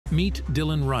Meet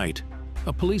Dylan Wright,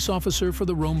 a police officer for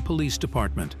the Rome Police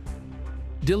Department.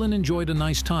 Dylan enjoyed a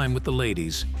nice time with the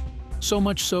ladies, so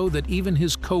much so that even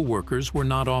his co-workers were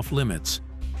not off limits.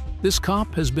 This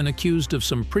cop has been accused of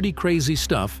some pretty crazy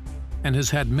stuff and has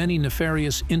had many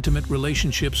nefarious intimate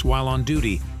relationships while on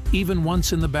duty, even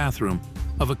once in the bathroom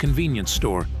of a convenience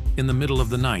store in the middle of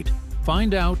the night.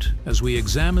 Find out as we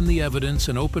examine the evidence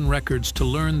and open records to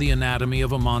learn the anatomy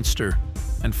of a monster,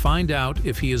 and find out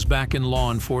if he is back in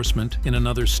law enforcement in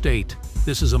another state.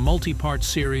 This is a multi-part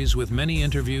series with many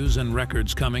interviews and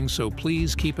records coming, so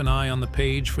please keep an eye on the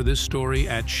page for this story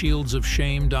at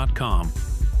shieldsofshame.com.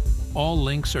 All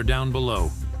links are down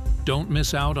below. Don't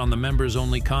miss out on the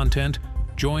members-only content.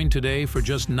 Join today for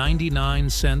just 99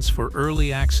 cents for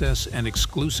early access and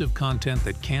exclusive content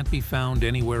that can't be found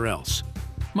anywhere else.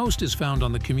 Most is found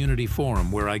on the community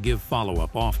forum where I give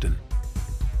follow-up often.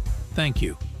 Thank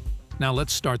you. Now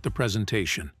let's start the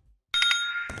presentation.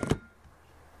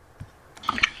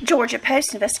 Georgia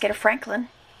Post Investigator Franklin.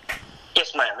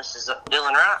 Yes, ma'am. This is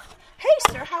Dylan Wright. Hey,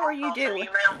 sir. How are you doing?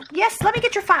 Yes, let me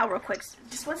get your file real quick.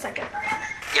 Just 1 second.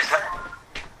 Yes, ma'am.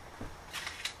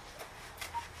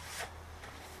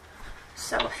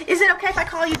 So, is it okay if I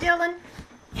call you Dylan?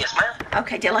 Yes, ma'am.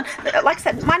 Okay, Dylan. Like I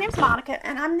said, my name's Monica,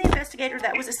 and I'm the investigator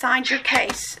that was assigned your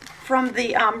case from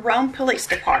the Rome Police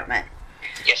Department.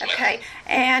 Yes, ma'am. Okay,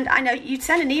 and I know you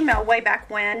sent an email way back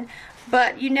when,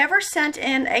 but you never sent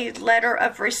in a letter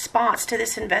of response to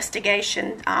this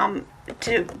investigation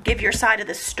to give your side of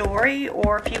the story,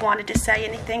 or if you wanted to say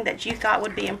anything that you thought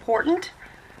would be important.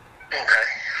 Okay.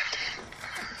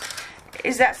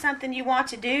 Is that something you want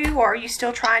to do, or are you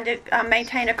still trying to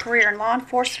maintain a career in law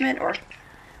enforcement, or?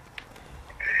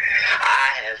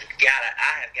 I have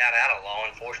got out of law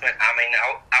enforcement. I mean,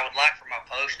 I would like for my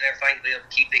post and everything to be able to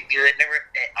keep it good and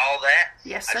all that.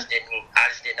 Yes, sir. I just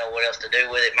didn't know what else to do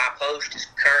with it. My post is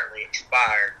currently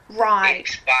expired. Right. It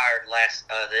expired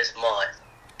this month.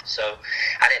 So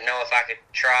I didn't know if I could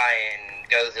try and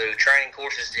go through training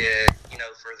courses to,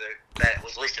 that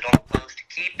was listed on the post to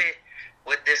keep it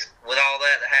with all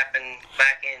that happened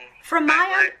back in. From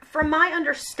my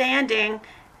understanding,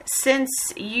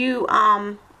 since you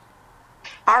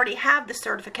already have the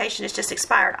certification, it's just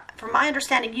expired. From my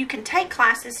understanding, you can take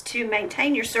classes to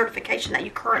maintain your certification that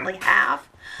you currently have,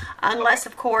 unless,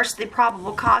 of course, the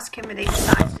probable cause committee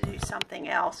decides to do something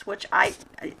else, which I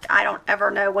don't ever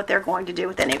know what they're going to do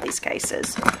with any of these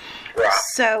cases. Right.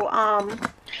 So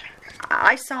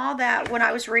I saw that when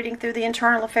I was reading through the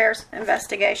internal affairs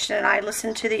investigation, and I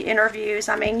listened to the interviews.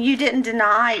 I mean, you didn't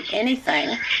deny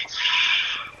anything.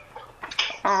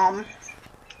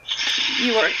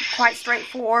 You were quite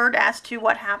straightforward as to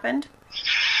what happened.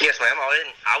 Yes, ma'am.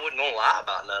 I wasn't gonna lie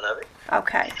about none of it.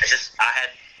 Okay. It's just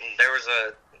there was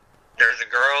a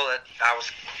girl that I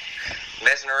was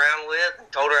messing around with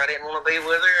and told her I didn't want to be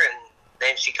with her, and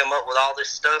then she come up with all this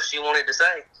stuff she wanted to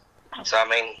say. So I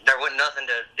mean, there wasn't nothing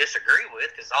to disagree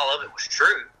with because all of it was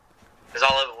true. Because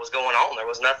all of it was going on. There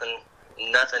was nothing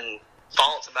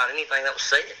false about anything that was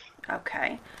said.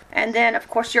 Okay. And then, of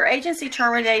course, your agency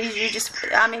terminated you.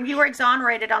 You were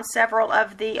exonerated on several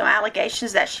of the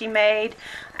allegations that she made,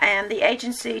 and the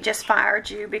agency just fired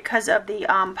you because of the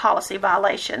policy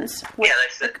violations. Yeah, they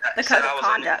said, the code of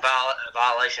conduct. In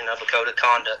violation of a code of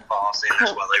conduct policy, and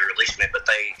that's why they released me. But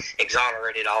they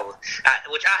exonerated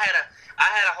which I had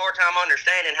a hard time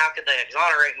understanding. How could they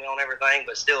exonerate me on everything,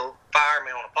 but still fire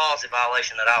me on a policy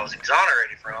violation that I was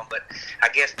exonerated from? But I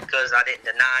guess because I didn't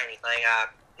deny anything,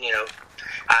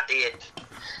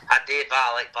 I did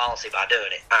violate policy by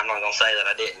doing it. I'm not going to say that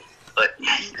I didn't, but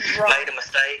Right. I made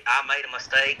a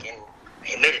mistake and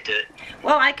admitted to it.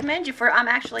 Well, I commend you for,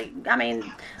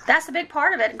 that's a big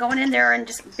part of it. Going in there and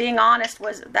just being honest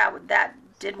that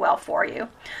did well for you.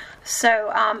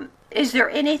 So, is there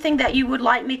anything that you would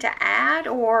like me to add,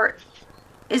 or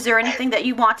is there anything that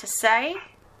you want to say?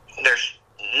 There's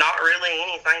not really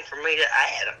anything for me to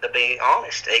add, to be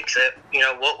honest, except,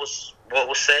 what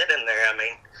was said in there. I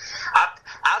mean,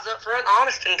 I was upfront,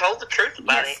 honest, and told the truth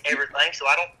about everything. So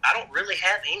I don't really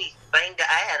have anything to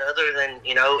add other than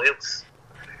it was.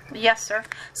 Yes, sir.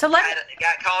 So got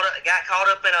caught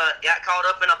up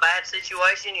in a bad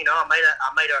situation. I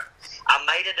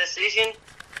made a decision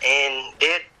and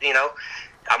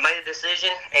I made a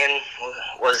decision and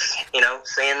was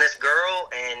seeing this girl,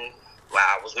 and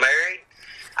I was married.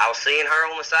 I was seeing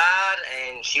her on the side,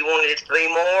 and she wanted it to be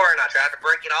more, and I tried to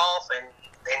break it off, and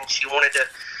then she wanted to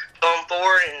come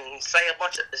forward and say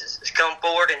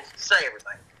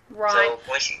everything. Right. So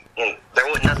when there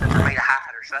wasn't nothing for me to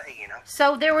hide or say,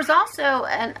 So there was also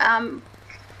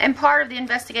And part of the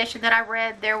investigation that I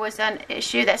read, there was an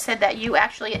issue that said that you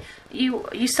actually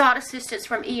you sought assistance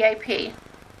from EAP.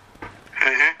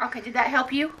 Mm-hmm. Okay, did that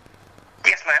help you?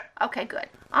 Yes, ma'am. Okay, good.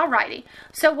 Alrighty.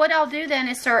 So what I'll do then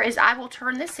is, sir, is I will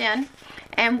turn this in,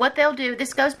 and what they'll do,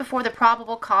 this goes before the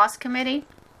probable cause committee.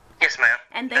 Yes, ma'am.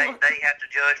 And they have to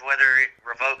judge whether it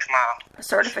revokes my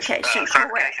certification.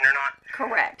 Certification or not.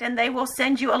 Correct. And they will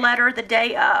send you a letter the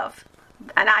day of.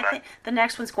 And I think the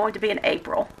next one's going to be in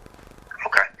April.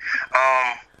 Okay.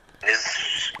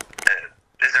 Is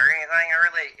there anything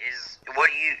early?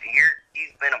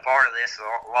 You've been a part of this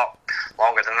a lot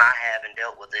longer than I have and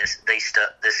dealt with this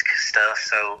stuff.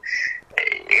 So,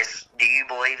 do you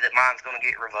believe that mine's going to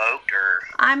get revoked, or?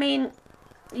 I mean,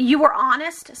 you were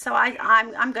honest, so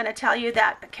I'm going to tell you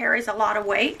that carries a lot of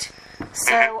weight.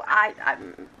 So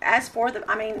as for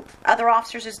other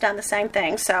officers has done the same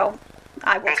thing. So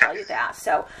I will tell you that.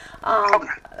 So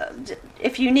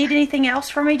if you need anything else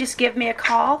from me, just give me a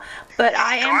call. But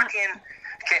I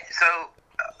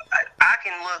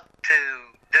can look to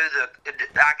do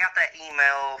I got that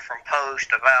email from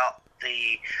Post about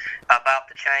the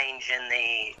change in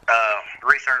the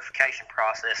recertification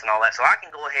process and all that, so I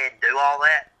can go ahead and do all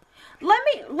that.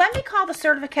 Let me call the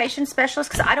certification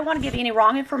specialist, because I don't want to give you any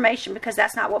wrong information, because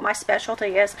that's not what my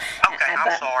specialty is. Okay,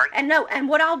 I'm sorry. And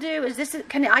what I'll do is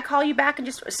can I call you back, and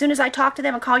just as soon as I talk to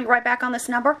them, and call you right back on this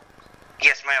number?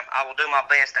 Yes, ma'am. I will do my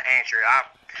best to answer it.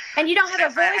 And you don't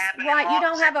have a voice, right? You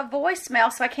don't have a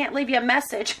voicemail, so I can't leave you a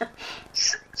message.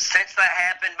 Since that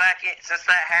happened since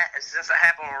that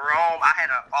happened in Rome, I had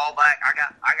a fallback. I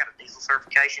got a diesel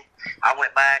certification. I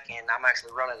went back, and I'm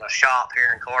actually running a shop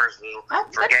here in Cartersville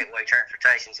for Gateway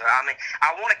Transportation. So I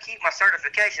want to keep my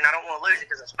certification. I don't want to lose it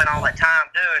because I spent all that time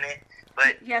doing it.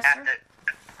 But yes, sir.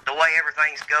 The way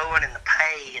everything's going and the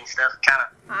pay and stuff, kind of.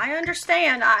 I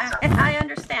understand. I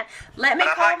understand. I'd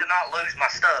like to not lose my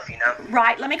stuff,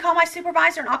 Right. Let me call my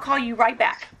supervisor, and I'll call you right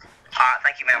back. All right.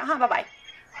 Thank you, ma'am. Bye-bye.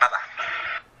 Bye-bye.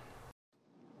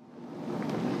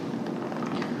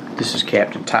 This is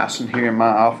Captain Tyson here in my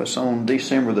office on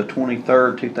December the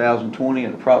 23rd, 2020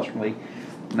 at approximately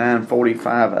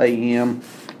 9:45 a.m.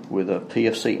 with a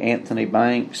PFC Anthony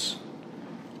Banks.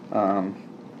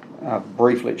 I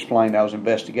briefly explained I was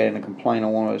investigating a complaint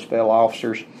on one of his fellow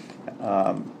officers.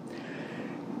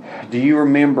 Do you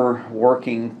remember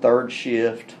working third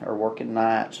shift or working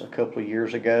nights a couple of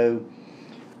years ago?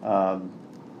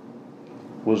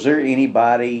 Was there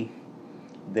anybody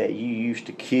that you used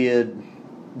to kid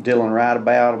Dylan Wright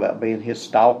about being his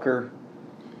stalker?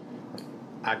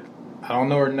 I don't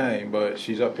know her name, but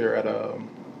she's up here at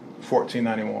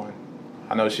 1491.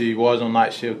 I know she was on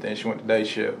night shift, then she went to day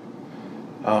shift.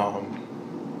 I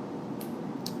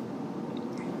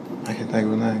can't think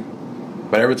of her name.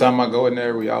 But every time I go in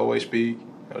there, we always speak.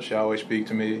 She always speaks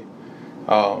to me.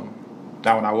 Now,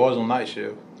 when I was on night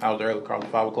shift, I was the early car, the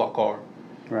 5 o'clock car.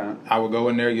 Right. I would go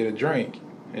in there and get a drink,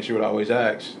 and she would always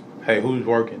ask, "Hey, who's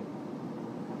working?"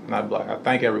 And I'd be like, "I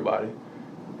thank everybody."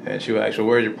 And she would ask, "Well,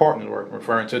 where's your partner working?"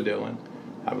 Referring to Dylan.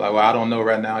 I'd be like, "Well, I don't know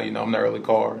right now. I'm the early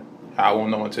car. I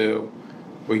won't know until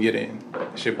we get in."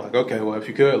 She'd be like, "Okay, well, if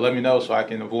you could, let me know so I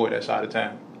can avoid that side of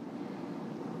town."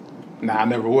 Now, I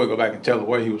never would go back and tell her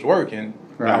where he was working.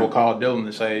 Right. I would call Dylan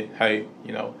and say, "Hey,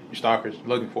 your stalker's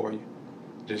looking for you."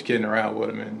 Just kidding around with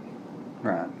him, and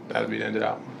that'd be the end of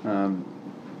that one.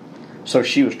 So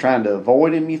she was trying to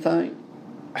avoid him, you think?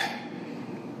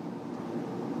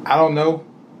 I don't know.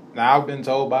 Now, I've been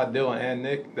told by Dylan and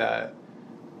Nick that,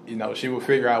 she would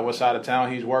figure out what side of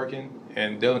town he's working,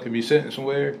 and Dylan could be sitting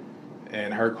somewhere,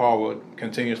 and her car would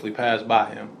continuously pass by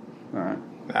him. All right.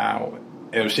 Now,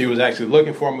 if she was actually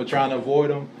looking for him or trying to avoid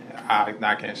him,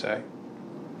 I can't say.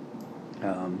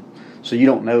 So you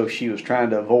don't know if she was trying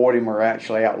to avoid him or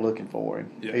actually out looking for him?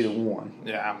 Yes. Either one?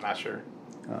 Yeah, I'm not sure.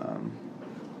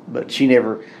 But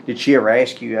did she ever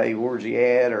ask you, "Hey, where's he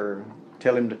at?" or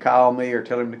tell him to call me or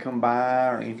tell him to come by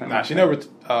or anything? Nah, she never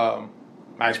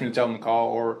asked me to tell him to call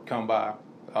or come by.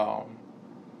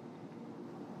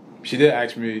 She did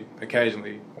ask me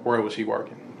occasionally where was he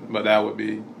working, but that would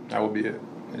be it.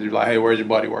 She'd be like, "Hey, where's your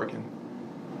buddy working?"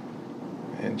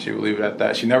 And she would leave it at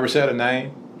that. She never said a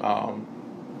name.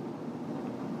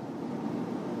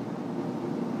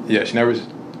 She never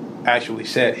actually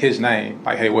said his name,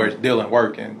 like, "Hey, where's Dylan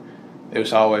working?" It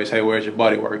was always, "Hey, where's your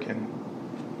buddy working?"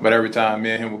 But every time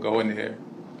me and him would go in there,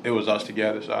 it was us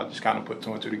together, so I just kind of put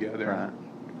two and two together.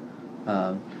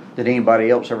 Right. Did anybody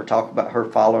else ever talk about her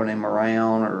following him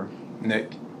around, or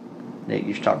Nick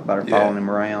used to talk about her following him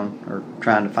around or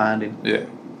trying to find him? Yeah.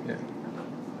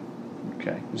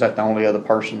 Okay. Is that the only other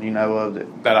person you know of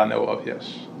that I know of?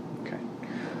 Yes. Okay.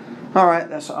 All right.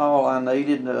 That's all I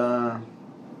needed.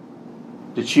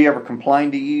 Did she ever complain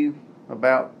to you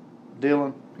about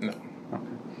Dylan? No. Okay.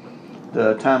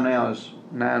 The time now is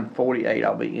 9:48.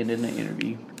 I'll be ending the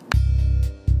interview.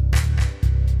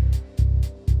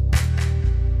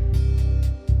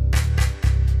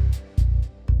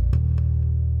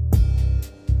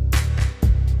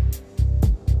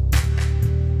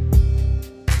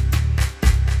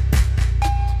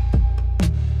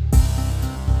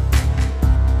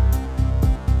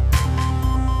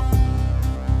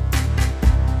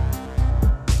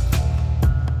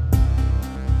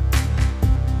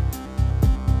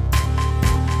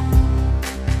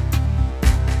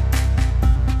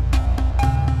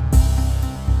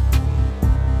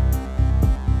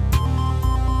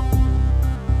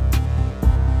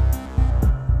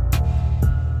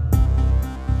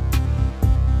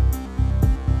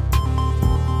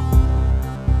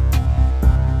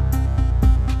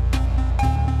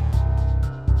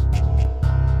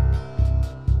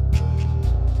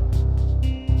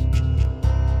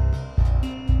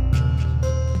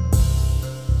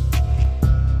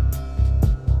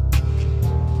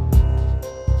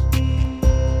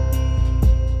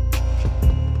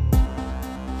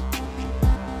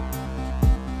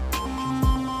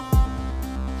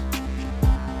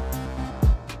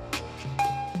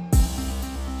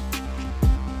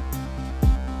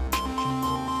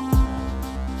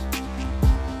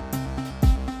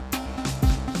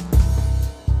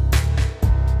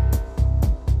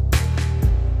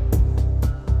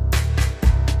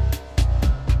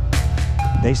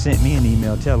 They sent me an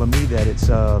email telling me that it's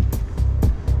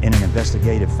in an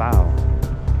investigative file.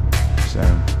 So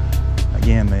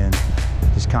again, man,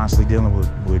 just constantly dealing with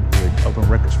open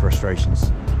records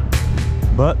frustrations.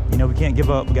 But you know, we can't give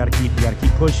up. We gotta keep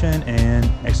pushing and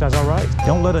exercise our rights.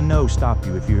 Don't let a no stop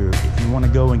you. If you want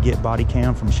to go and get body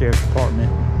cam from the sheriff's department,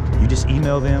 you just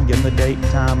email them, give them the date,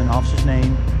 time, and officer's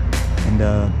name, and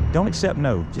don't accept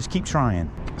no. Just keep trying.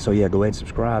 So yeah, go ahead and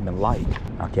subscribe and like.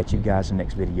 I'll catch you guys in the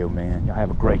next video, man. Y'all have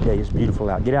a great day. It's beautiful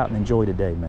out. Get out and enjoy the day, man.